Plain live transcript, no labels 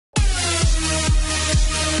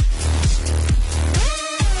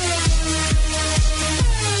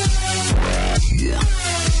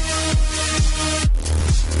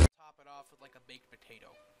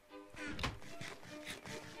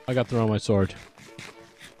I got thrown my sword.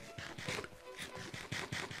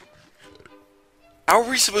 How are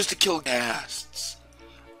we supposed to kill ghasts?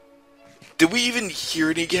 Did we even hear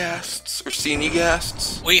any ghasts or see any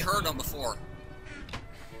ghasts? We heard them before.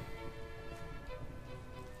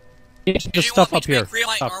 Get the Do you stuff want me up to here. make real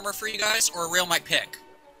might Up. armor for you guys, or a real might pick?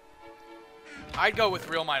 I'd go with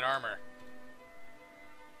real might armor.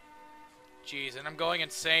 Jeez, and I'm going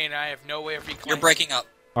insane. And I have no way of reclaiming. You're breaking up.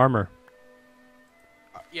 Armor.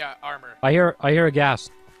 Yeah, armor. I hear a gas.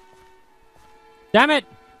 Damn it!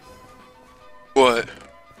 What?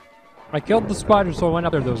 I killed the spider, so I went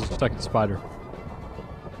up there. There was a second spider.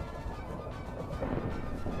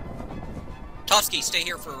 Toski, stay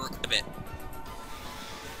here for a bit.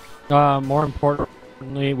 More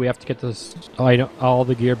importantly, we have to get this all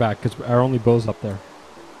the gear back because our only bow's up there.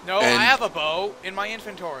 No, And- I have a bow in my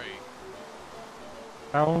inventory.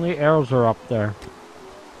 Our only arrows are up there.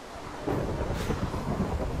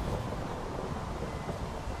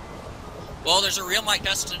 Well, there's a real might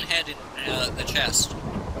destined head in the chest.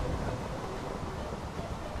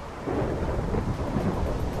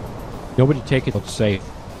 Nobody take it. It's safe.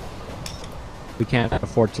 We can't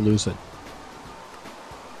afford to lose it.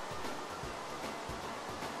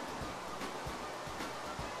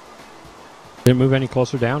 Did it move any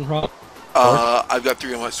closer down, Rob? I've got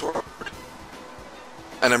 3 on my sword.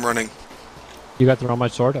 And I'm running. You got the on my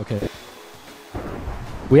sword? Okay.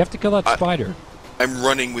 We have to kill that spider. I'm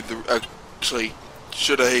running with the... Actually,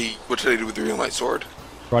 what should I do with the real might sword?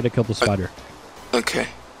 Try to kill the spider. Okay.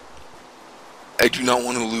 I do not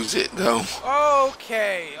want to lose it, though.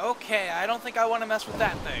 Okay, I don't think I want to mess with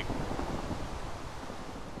that thing.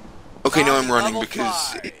 Okay, now I'm running Level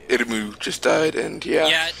because 5. Idamu just died, and yeah,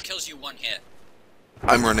 Yeah, it kills you 1 hit.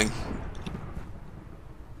 I'm running.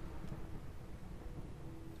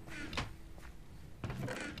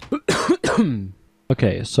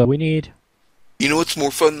 Okay, so we need... You know what's more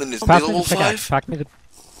fun than this Pass me level the pickaxe. 5? Pack me the...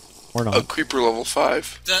 Or A not. creeper level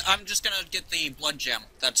 5. I'm just gonna get the blood gem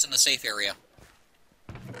that's in the safe area.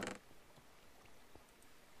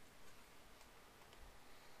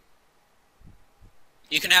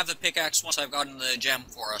 You can have the pickaxe once I've gotten the gem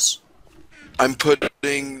for us. I'm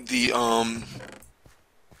putting the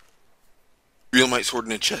real might sword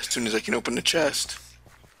in a chest as soon as I can open the chest.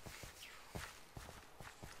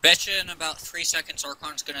 Betcha in about 3 seconds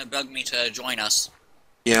Archon's gonna bug me to join us.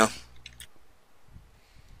 Yeah.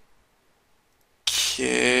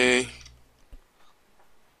 Okay.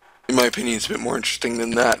 In my opinion, it's a bit more interesting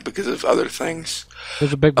than that because of other things.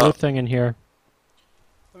 There's a big blue thing in here.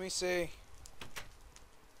 Let me see.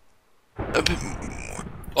 A bit more.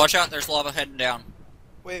 Watch out, there's lava heading down.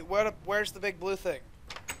 Wait, where's the big blue thing?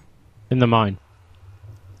 In the mine.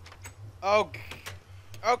 Oh,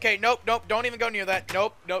 okay, nope, don't even go near that.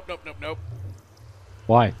 Nope.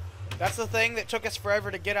 Why? That's the thing that took us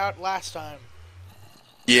forever to get out last time.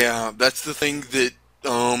 Yeah, that's the thing that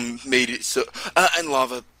made it so. And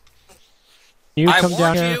lava. Can you I come down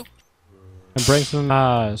warned here you. and bring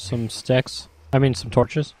some sticks? I mean, some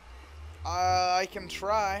torches? I can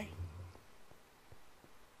try.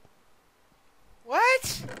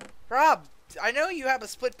 What? Rob, I know you have a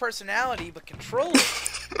split personality, but control it.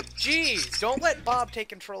 Jeez, don't let Bob take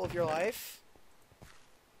control of your life.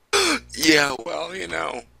 Yeah, well, you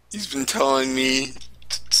know, he's been telling me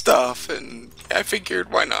stuff, and I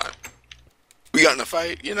figured, why not? We got in a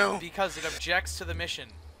fight, you know? Because it objects to the mission.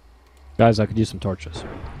 Guys, I could use some torches.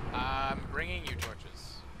 I'm bringing you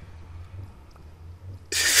torches.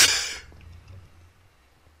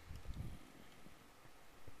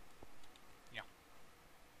 Yeah.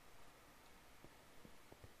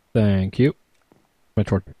 Thank you. My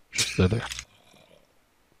torches, they're there.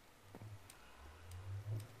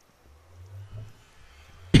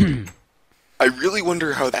 I really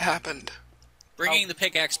wonder how that happened. Bringing the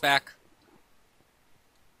pickaxe back.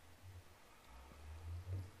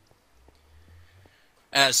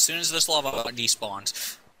 As soon as this lava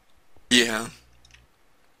despawns. Yeah.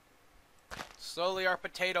 Slowly our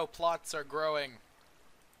potato plots are growing.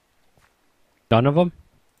 None of them?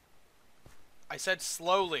 I said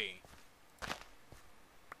slowly.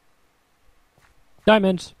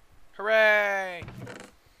 Diamonds! Hooray!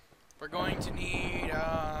 We're going to need,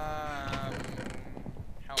 how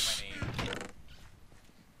many?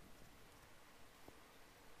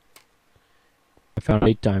 I found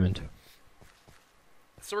 8 diamond.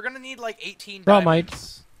 So we're gonna need like 18 Well,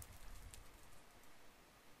 diamonds.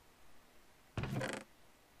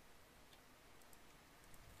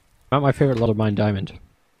 Not my favorite level mine diamond.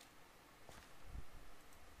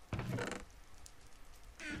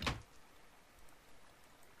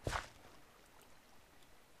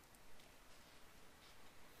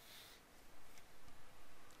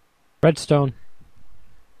 Redstone.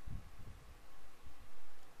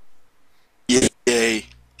 Yay.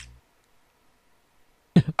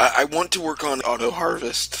 I want to work on auto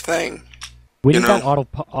harvest thing. We You need know? that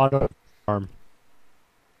auto farm.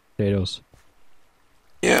 Potatoes.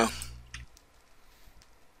 Yeah.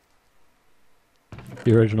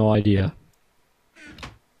 The original idea.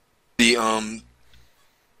 The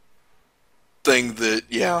thing that,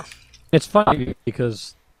 yeah. It's funny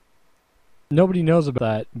because nobody knows about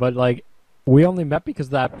that, but like we only met because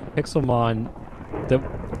of that Pixelmon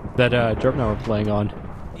that Jerp and I were playing on,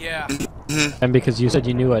 Yeah. and because you said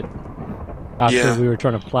you knew it after Yeah. we were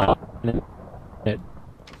trying to plan it.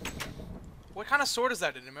 What kind of sword is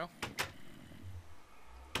that, Inimu?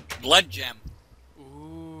 Blood gem.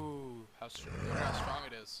 Ooh, how strong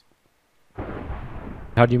it is.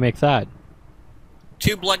 How do you make that?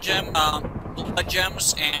 2 blood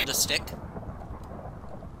gems and a stick.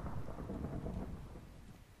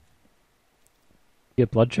 You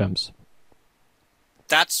get blood gems.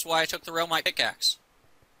 That's why I took the Realmite pickaxe.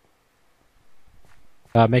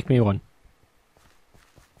 Make me one.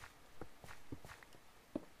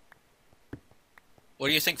 What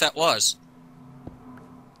do you think that was?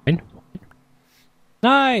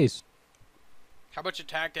 Nice. How much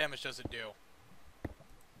attack damage does it do?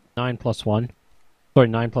 9 plus 1. Sorry,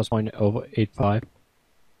 9 plus 1 over 8, 5.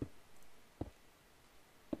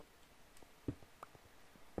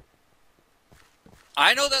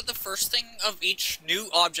 I know that the first thing of each new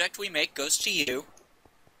object we make goes to you.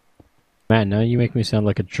 Man, now you make me sound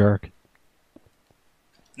like a jerk.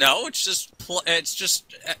 No, it's just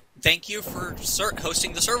thank you for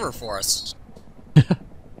hosting the server for us.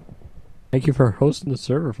 Thank you for hosting the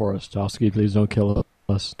server for us, Tosky. Please don't kill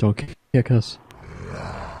us. Don't kick us.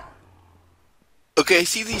 Okay, I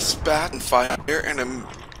see these spat and fire, and I'm...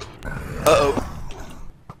 Uh-oh.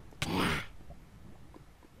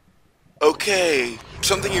 Okay,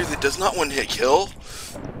 something here that does not one-hit kill,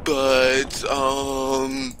 but,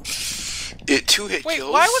 it 2-hit Wait,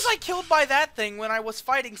 kills. why was I killed by that thing when I was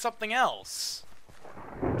fighting something else?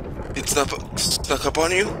 It snuck up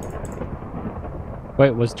on you?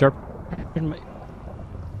 Wait, was Jerp...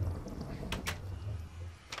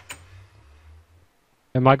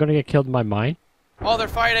 Am I gonna get killed in my mine? Oh, they're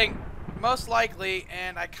fighting. Most likely,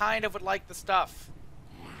 and I kind of would like the stuff.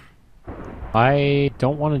 I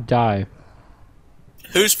don't want to die.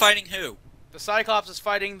 Who's fighting who? The Cyclops is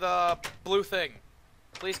fighting the blue thing.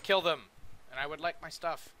 Please kill them, and I would like my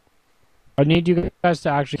stuff. I need you guys to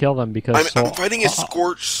actually kill them because I'm fighting a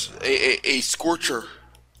Scorcher.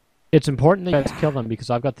 it's important that you guys kill them because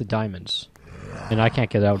I've got the diamonds, and I can't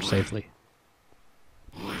get out safely.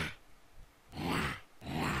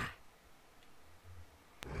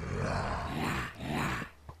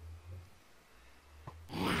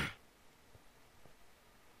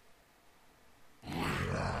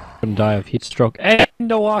 Gonna die of heat stroke and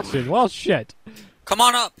no oxygen. Well, shit. Come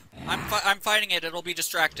on up. I'm fighting it. It'll be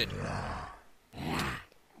distracted.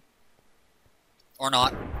 Or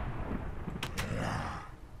not.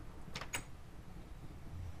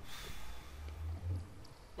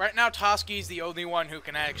 Right now, Toski's the only one who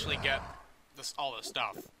can actually get all this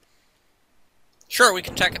stuff. Sure, we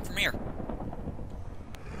can check it from here.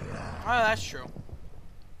 Oh, that's true.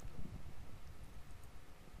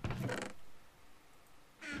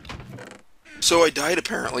 So I died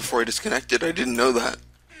apparently before I disconnected. I didn't know that.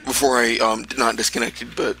 Before I, not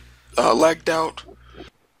disconnected, but, lagged out.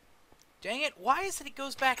 Dang it, why is it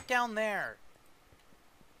goes back down there?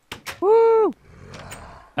 Woo!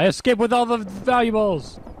 I escaped with all the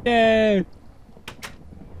valuables. Yay!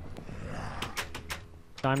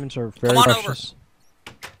 Diamonds are very Come on precious.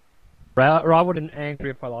 Rob would have been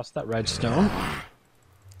angry if I lost that redstone.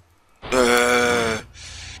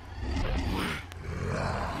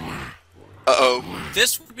 Uh-oh.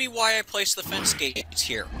 This would be why I placed the fence gates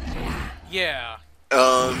here. Yeah.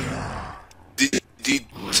 Did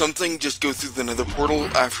something just go through the nether portal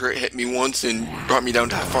after it hit me once and brought me down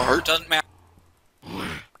to half a heart? Doesn't matter.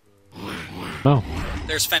 No.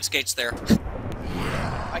 There's fence gates there.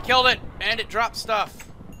 I killed it, and it dropped stuff.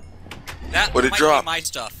 That What'd it might drop? be my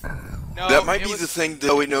stuff. No, That might it be was- the thing that...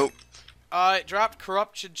 Oh, wait, no. It dropped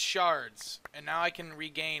corrupted shards, and now I can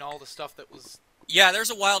regain all the stuff that was... Yeah, there's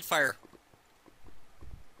a wildfire.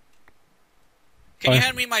 Can you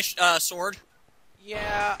hand me my sword?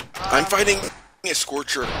 Yeah, I'm fighting a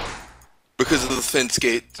Scorcher because of the fence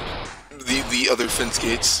gate. The other fence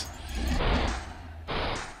gates.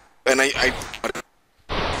 And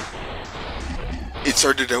it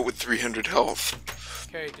started out with 300 health.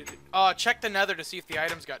 Okay, check the nether to see if the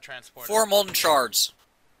items got transported. 4 molten shards.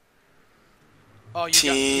 Oh, you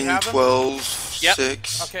 10, have them? 12, Yep.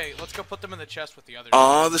 6. Okay, let's go put them in the chest with the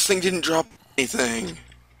others. This thing didn't drop anything.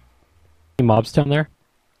 Any mobs down there?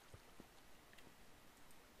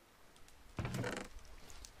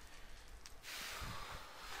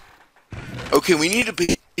 Okay, we need a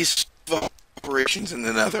base of operations in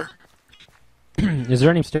the nether. Is there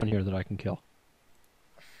any stone here that I can kill?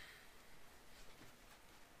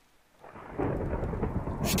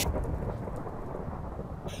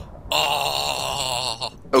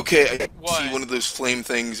 Oh. Okay, I What? see one of those flame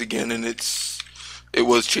things again, and it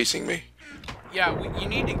was chasing me. Yeah, you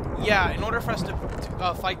need to. Yeah, in order for us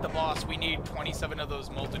to fight the boss, we need 27 of those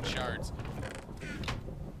molten shards.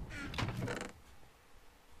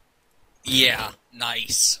 Yeah,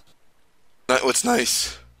 nice. What's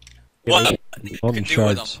nice? What you Golden can do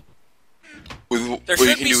with shards. them? With, There what you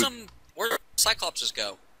should can be do some. Where do Cyclopses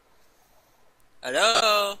go?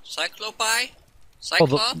 Hello, Cyclopi?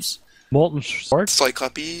 Cyclops? Molten swords?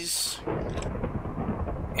 Cyclopes.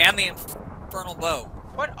 And the Infernal Bow.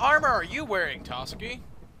 What armor are you wearing, Toski?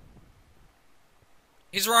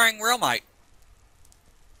 He's wearing Realmite.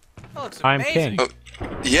 That looks I'm amazing. king.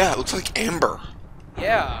 Oh, yeah, it looks like amber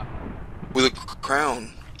Yeah. with a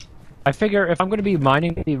crown. I figure if I'm going to be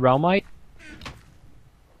mining the realmite,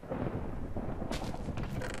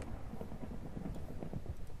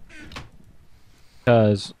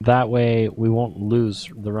 because that way we won't lose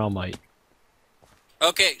the realmite.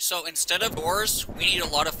 Okay, so instead of doors, we need a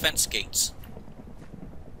lot of fence gates.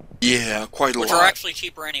 Yeah, quite a Which lot. are actually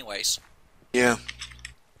cheaper anyways. Yeah.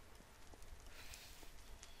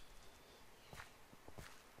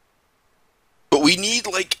 But we need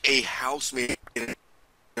like a house made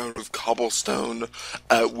out of cobblestone,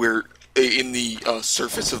 where in the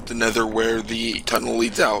surface of the Nether where the tunnel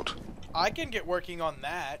leads out. I can get working on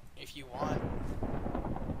that if you want.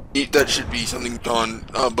 That should be something done,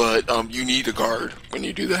 but you need a guard when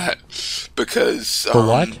you do that, because For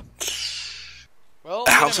what? Well,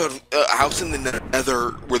 a house in the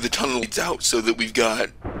Nether where the tunnel leads out, so that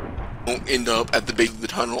won't end up at the base of the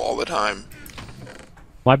tunnel all the time.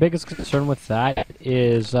 My biggest concern with that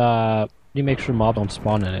is you make sure mobs don't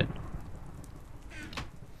spawn in it.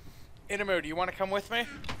 Inamo, do you want to come with me?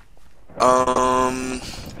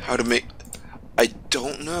 How to make? I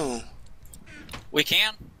don't know. We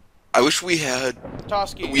can. I wish we had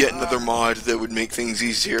Toski. another mod that would make things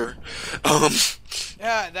easier.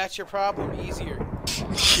 Yeah, that's your problem. Easier.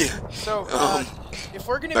 Yeah. So, if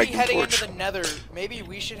we're gonna be Magnum heading torch. into the Nether, maybe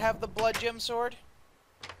we should have the blood gem sword.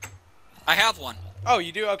 I have one. Oh,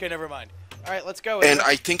 you do? Okay, never mind. All right, let's go. And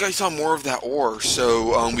I think I saw more of that ore,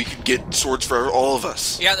 so we could get swords for all of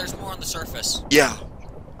us. Yeah, there's more on the surface. Yeah.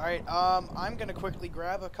 All right. I'm gonna quickly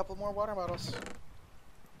grab a couple more water bottles.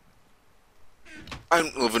 I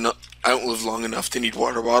don't live long enough to need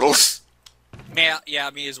water bottles. Yeah,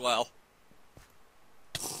 me as well.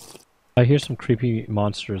 I hear some creepy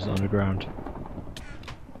monsters underground.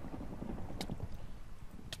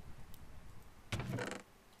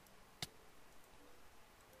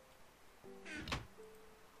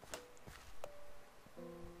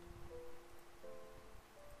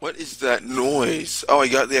 What is that noise? Oh, I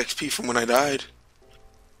got the XP from when I died.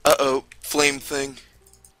 Uh-oh, flame thing.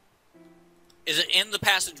 Is it in the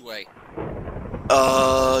passageway?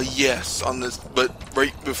 Yes, on this, but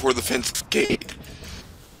right before the fence gate.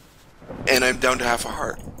 And I'm down to half a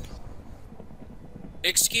heart.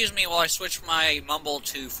 Excuse me while I switch my mumble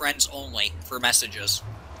to friends only for messages.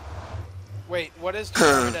 Wait, what is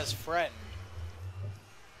determined as friend?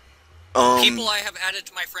 People I have added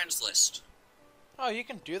to my friends list. Oh, you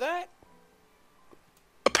can do that?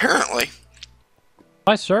 Apparently.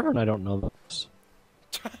 My server and I don't know this.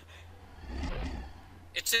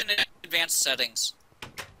 It's in advanced settings.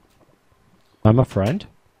 I'm a friend?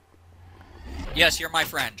 Yes, you're my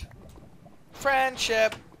friend.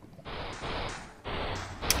 Friendship.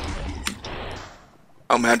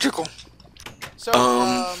 Oh, magical.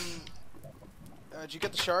 So, did you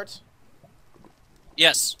get the shards?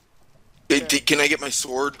 Yes. Can I get my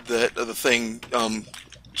sword that the thing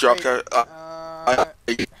dropped Wait, out?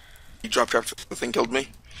 He dropped after the thing killed me.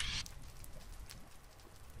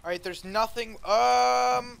 Alright, there's nothing.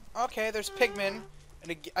 Okay, there's pigmen,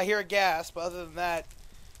 and I hear a gas, but other than that,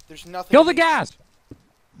 there's nothing. Kill the gas!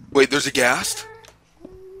 Wait, there's a ghast?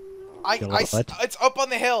 Kill it. It's up on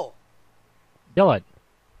the hill. Kill it.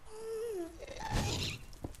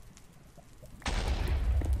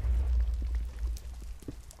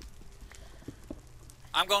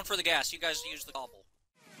 I'm going for the gas. You guys use the cobble.